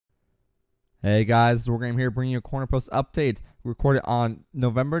Hey guys, Wargame here bringing you a Corner Post update recorded on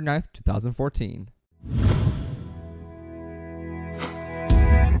November 9th, 2014.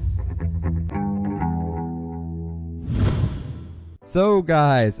 So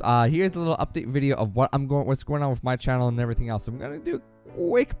guys, here's a little update video of what's going on with my channel and everything else. So I'm going to do a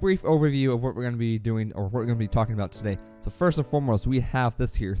quick brief overview of what we're going to be doing or what we're going to be talking about today. So first and foremost, we have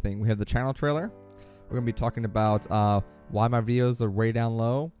this here thing. We have the channel trailer. We're going to be talking about why my videos are way down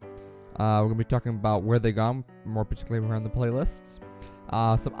low. We're going to be talking about where they gone, more particularly around the playlists.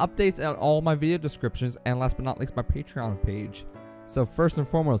 Some updates on all my video descriptions, and last but not least, my Patreon page. So first and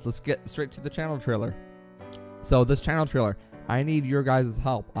foremost, let's get straight to the channel trailer. So this channel trailer, I need your guys'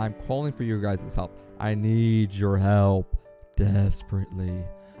 help. I'm calling for your guys' help. I need your help desperately.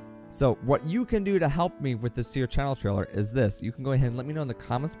 So what you can do to help me with this here channel trailer is this. You can go ahead and let me know in the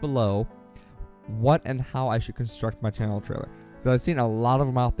comments below what and how I should construct my channel trailer. Because I've seen a lot of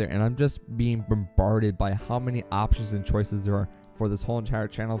them out there, and I'm just being bombarded by how many options and choices there are for this whole entire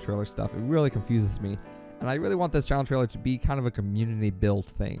channel trailer stuff. It really confuses me, and I really want this channel trailer to be kind of a community built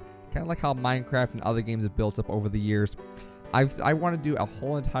thing, kind of like how Minecraft and other games have built up over the years. I want to do a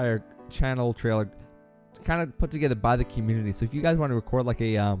whole entire channel trailer kind of put together by the community. So if you guys want to record like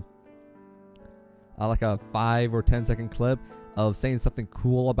a 5 or 10 second clip of saying something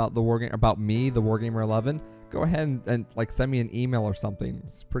cool about the Wargame, about me, the Wargamer 11, go ahead and like send me an email or something.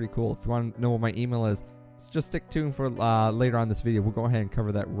 It's pretty cool. If you want to know what my email is, just stick tuned for later on this video. We'll go ahead and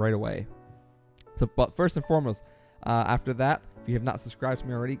cover that right away. So, but first and foremost, after that, if you have not subscribed to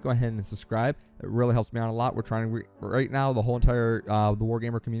me already, go ahead and subscribe. It really helps me out a lot. We're trying to right now, the whole entire the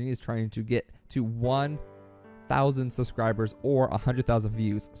Wargamer community is trying to get to 1,000 subscribers or 100,000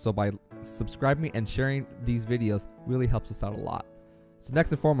 views. So by subscribing and sharing these videos really helps us out a lot. So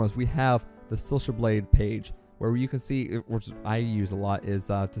next and foremost, we have the Social Blade page, where you can see, which I use a lot, is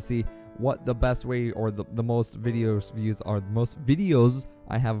to see what the best way or the most views are, the most videos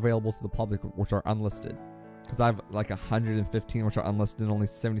I have available to the public, which are unlisted. Because I have like 115 which are unlisted, and only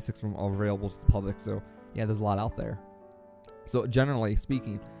 76 of them are available to the public. So yeah, there's a lot out there. So generally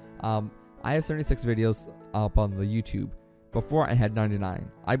speaking, I have 76 videos up on the YouTube. Before I had 99.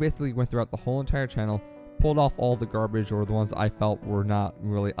 I basically went throughout the whole entire channel, pulled off all the garbage or the ones I felt were not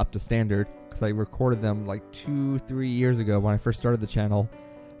really up to standard, because I recorded them like 2-3 years ago when I first started the channel.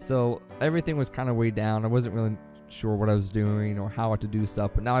 So everything was kind of way down. I wasn't really sure what I was doing or how to do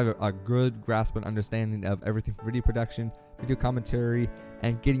stuff, but now I have a good grasp and understanding of everything from video production, video commentary,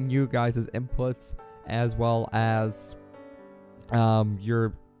 and getting you guys' inputs, as well as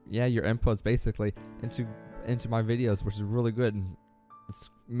your inputs basically into my videos, which is really good, and it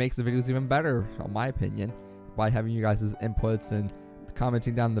makes the videos even better, in my opinion, by having you guys' inputs and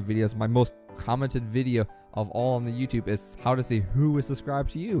commenting down the videos. My most commented video of all on the YouTube is how to see who is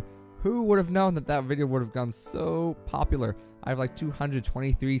subscribed to you. Who would have known that that video would have gone so popular? I have like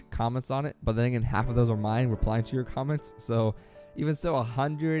 223 comments on it, but then again, half of those are mine replying to your comments. So even so,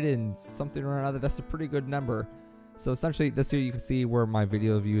 100 and something or another, that's a pretty good number. So essentially this here you can see where my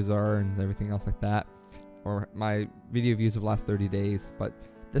video views are and everything else like that, or my video views of the last 30 days. But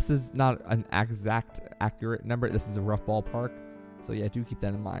this is not an exact accurate number. This is a rough ballpark. So yeah, do keep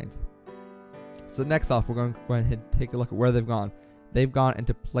that in mind. So next off, we're going to go ahead and take a look at where they've gone. They've gone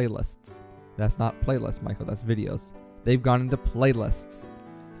into playlists. That's not playlists, Michael, that's videos. They've gone into playlists.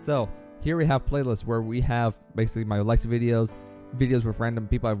 So here we have playlists where we have basically my liked videos, videos with random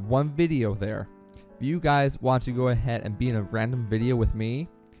people. I have one video there. If you guys want to go ahead and be in a random video with me,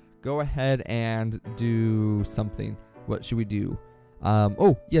 go ahead and do something. What should we do?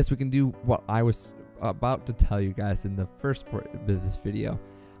 Oh, yes, we can do what I was about to tell you guys in the first part of this video.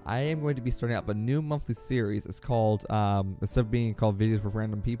 I am going to be starting up a new monthly series. It's called, instead of being called Videos with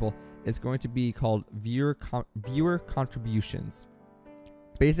Random People, it's going to be called Viewer Contributions.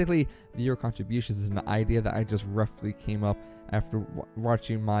 Basically, viewer contributions is an idea that I just roughly came up after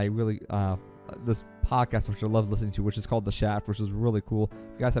watching my this podcast, which I love listening to, which is called The Shaft, which is really cool.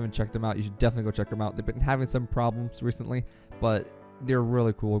 If you guys haven't checked them out, you should definitely go check them out. They've been having some problems recently, but they're a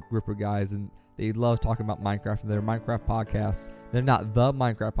really cool group of guys, and they love talking about Minecraft. They're Minecraft podcasts. They're not the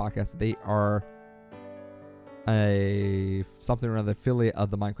Minecraft podcast. They are a something or another affiliate of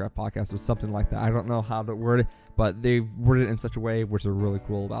the Minecraft podcast or something like that. I don't know how to word it, but they worded it in such a way which are really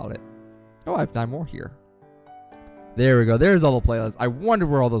cool about it. Oh, I have 9 more here. There we go. There's all the playlists. I wonder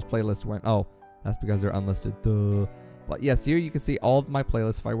where all those playlists went. Oh, that's because they're unlisted. Duh. But yes, here you can see all of my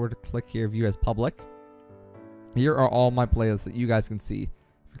playlists. If I were to click here, view as public, here are all my playlists that you guys can see.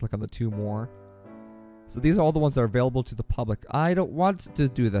 If you click on the 2 more. So these are all the ones that are available to the public. I don't want to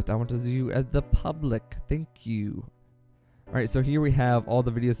do that. I want to view as the public. Thank you. Alright, so here we have all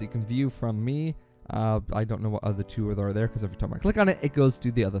the videos that you can view from me. I don't know what other two are there, because every time I click on it, it goes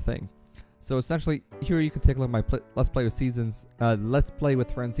to the other thing. So essentially, here you can take a look at my Let's Play with Seasons, Let's Play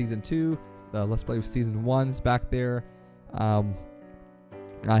with Friends Season 2, the Let's Play with Season 1's back there. I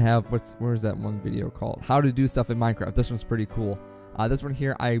have, where's that one video called? How to do stuff in Minecraft. This one's pretty cool. This one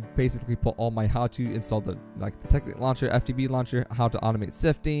here, I basically put all my how to install the Technic launcher, FTB launcher, how to automate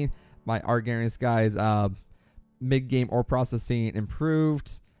sifting, my Argarians guys, mid-game ore processing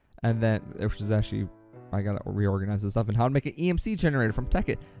improved, and then, which is actually, I gotta reorganize this stuff, and how to make an EMC generator from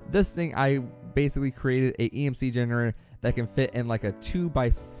Tekkit. This thing, I basically created a EMC generator that can fit in like a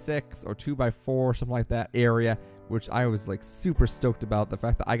 2x6 or 2x4, something like that area, which I was like super stoked about. The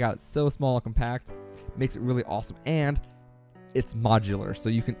fact that I got it so small and compact makes it really awesome, and it's modular, so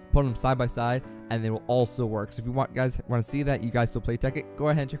you can put them side by side and they will also work. So if you want to see that, you guys still play Tekkit, go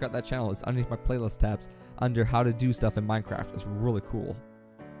ahead and check out that channel. It's underneath my playlist tabs under how to do stuff in Minecraft. It's really cool.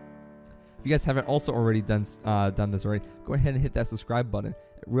 If you guys haven't also already done this already, go ahead and hit that subscribe button.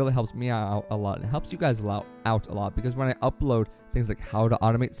 It really helps me out a lot. It helps you guys out a lot, because when I upload things like how to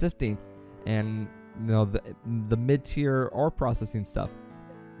automate sifting and the mid-tier ore processing stuff,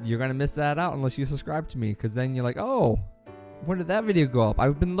 you're gonna miss that out unless you subscribe to me, because then you're like, oh, when did that video go up?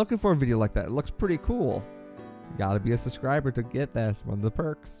 I've been looking for a video like that. It looks pretty cool. You gotta be a subscriber to get that. It's one of the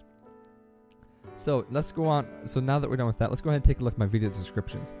perks. So let's go on. So now that we're done with that, let's go ahead and take a look at my video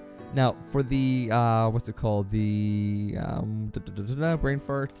descriptions. Now for the what's it called? The brain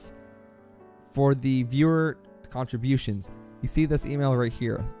farts. For the viewer contributions, you see this email right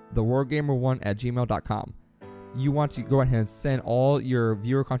here, thewargamer1@gmail.com. You want to go ahead and send all your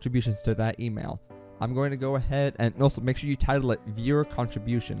viewer contributions to that email. I'm going to go ahead and also make sure you title it viewer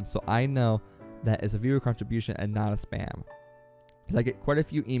contribution, so I know that it's a viewer contribution and not a spam. Because I get quite a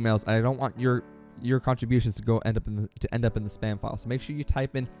few emails, and I don't want your contributions to end up in the spam file. So make sure you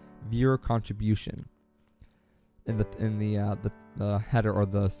type in viewer contribution in the header or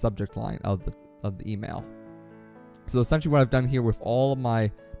the subject line of the email. So essentially, what I've done here with all of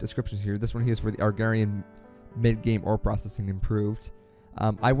my descriptions here, this one here is for the Argarian mid-game ore processing improved.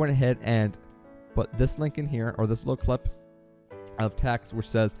 I went ahead and put this link in here, or this little clip of text which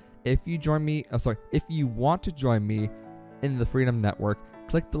says, if you want to join me in the Freedom Network,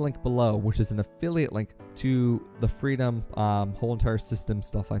 click the link below, which is an affiliate link to the Freedom whole entire system,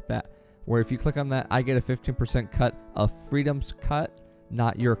 stuff like that, where if you click on that, I get a 15% cut of Freedom's cut,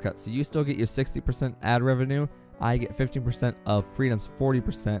 not your cut. So you still get your 60% ad revenue, I get 15% of Freedom's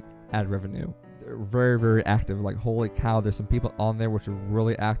 40% ad revenue. They're very, very active. Like, holy cow, there's some people on there which are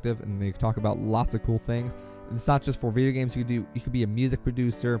really active, and they talk about lots of cool things. And it's not just for video games. You could be a music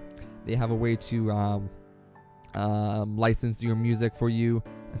producer. They have a way to license your music for you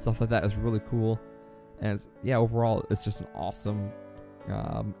and stuff like that. Is really cool. And yeah, overall, it's just an awesome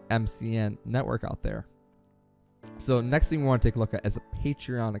MCN network out there. So next thing we want to take a look at is a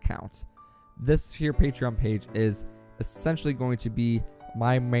Patreon account. This here Patreon page is essentially going to be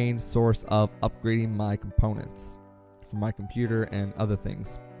my main source of upgrading my components for my computer and other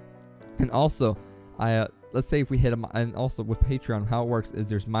things. And also, let's say if we hit and also with Patreon, how it works is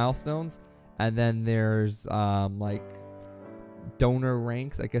there's milestones, and then there's like donor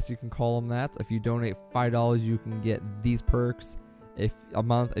ranks, I guess you can call them that. If you donate $5, you can get these perks. If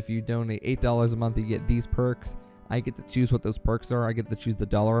you donate $8 a month, you get these perks. I get to choose what those perks are. I get to choose the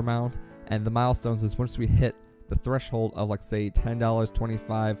dollar amount, and the milestones is once we hit the threshold of, like, say $10,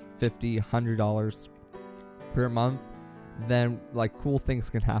 $25, $50, $100 per month, then like cool things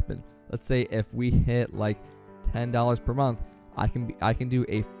can happen. Let's say if we hit like $10 per month, I can do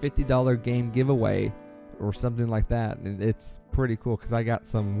a $50 game giveaway or something like that, and it's pretty cool because I got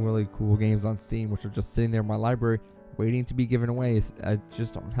some really cool games on Steam which are just sitting there in my library waiting to be given away. I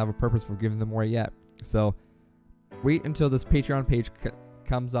just don't have a purpose for giving them away yet. So wait until this Patreon page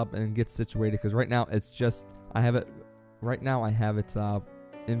comes up and gets situated, because right now it's just I have it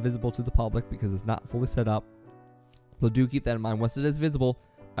invisible to the public because it's not fully set up. So do keep that in mind. Once it is visible,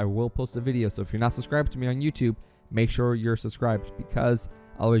 I will post a video. So if you're not subscribed to me on YouTube, make sure you're subscribed, because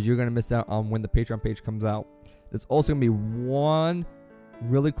otherwise you're going to miss out on when the Patreon page comes out. There's also going to be one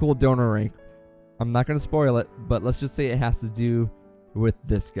really cool donor rank. I'm not going to spoil it, but let's just say it has to do with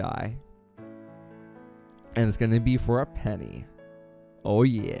this guy. And it's going to be for a penny. Oh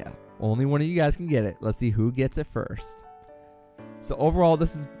yeah. Only one of you guys can get it. Let's see who gets it first. So overall,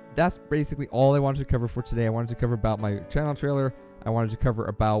 that's basically all I wanted to cover for today. I wanted to cover about my channel trailer. I wanted to cover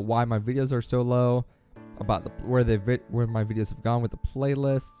about why my videos are so low, about where my videos have gone with the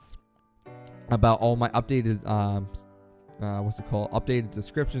playlists, about all my updated updated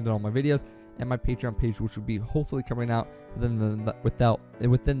descriptions on all my videos, and my Patreon page, which will be hopefully coming out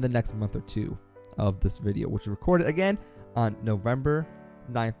within the next month or two of this video, which was recorded again on November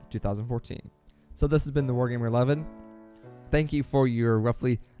 9th, 2014. So this has been the Wargamer 11. Thank you for your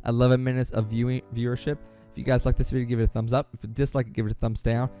roughly 11 minutes of viewership. If you guys like this video, give it a thumbs up. If you dislike it, give it a thumbs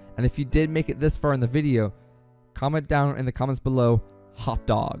down. And if you did make it this far in the video, comment down in the comments below, hot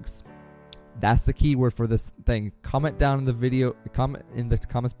dogs. That's the key word for this thing. Comment down in the video, comment in the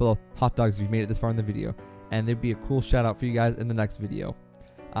comments below, hot dogs, if you made it this far in the video. And there'd be a cool shout out for you guys in the next video.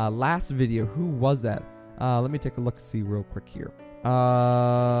 Last video, who was that? Let me take a look, see real quick here.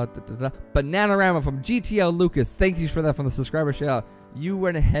 Bananarama from GTL Lucas. Thank you for that from the subscriber shout out. You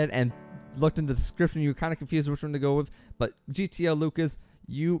went ahead and looked in the description. You were kind of confused which one to go with, but GTL Lucas,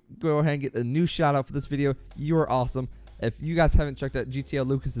 you go ahead and get a new shout out for this video. You are awesome. If you guys haven't checked out GTL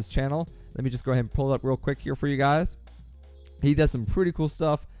Lucas's channel, let me just go ahead and pull it up real quick here for you guys. He does some pretty cool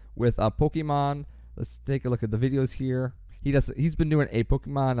stuff with Pokemon. Let's take a look at the videos here. He's been doing a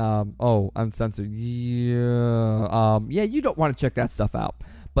Pokemon uncensored. Yeah. Yeah, you don't want to check that stuff out,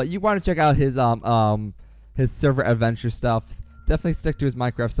 but you want to check out his server adventure stuff. Definitely stick to his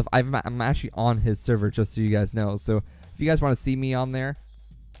Minecraft stuff. I'm actually on his server, just so you guys know. So if you guys want to see me on there,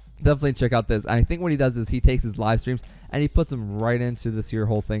 definitely check out this. I think what he does is he takes his live streams and he puts them right into this here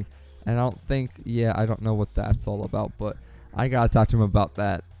whole thing. And I don't know what that's all about, but I gotta talk to him about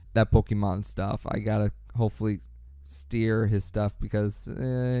that Pokemon stuff. I gotta hopefully steer his stuff because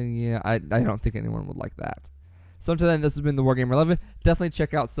yeah, I don't think anyone would like that. So until then, this has been the Wargamer 11. Definitely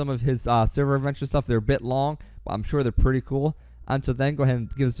check out some of his server adventure stuff. They're a bit long, but I'm sure they're pretty cool. Until then, go ahead and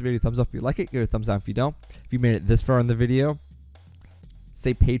give this video a thumbs up if you like it. Give it a thumbs down if you don't. If you made it this far in the video,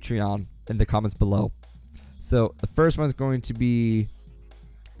 say Patreon in the comments below. So the first one is going to be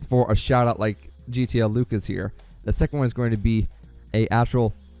for a shout out like GTL Lucas here. The second one is going to be a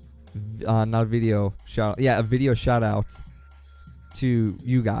actual not a video shout out, yeah, a video shout out to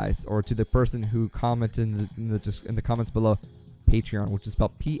you guys or to the person who commented in the comments below, Patreon, which is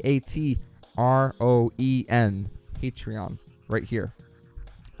spelled Patreon, Patreon, right here.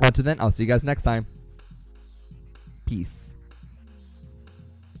 Until then, I'll see you guys next time. Peace.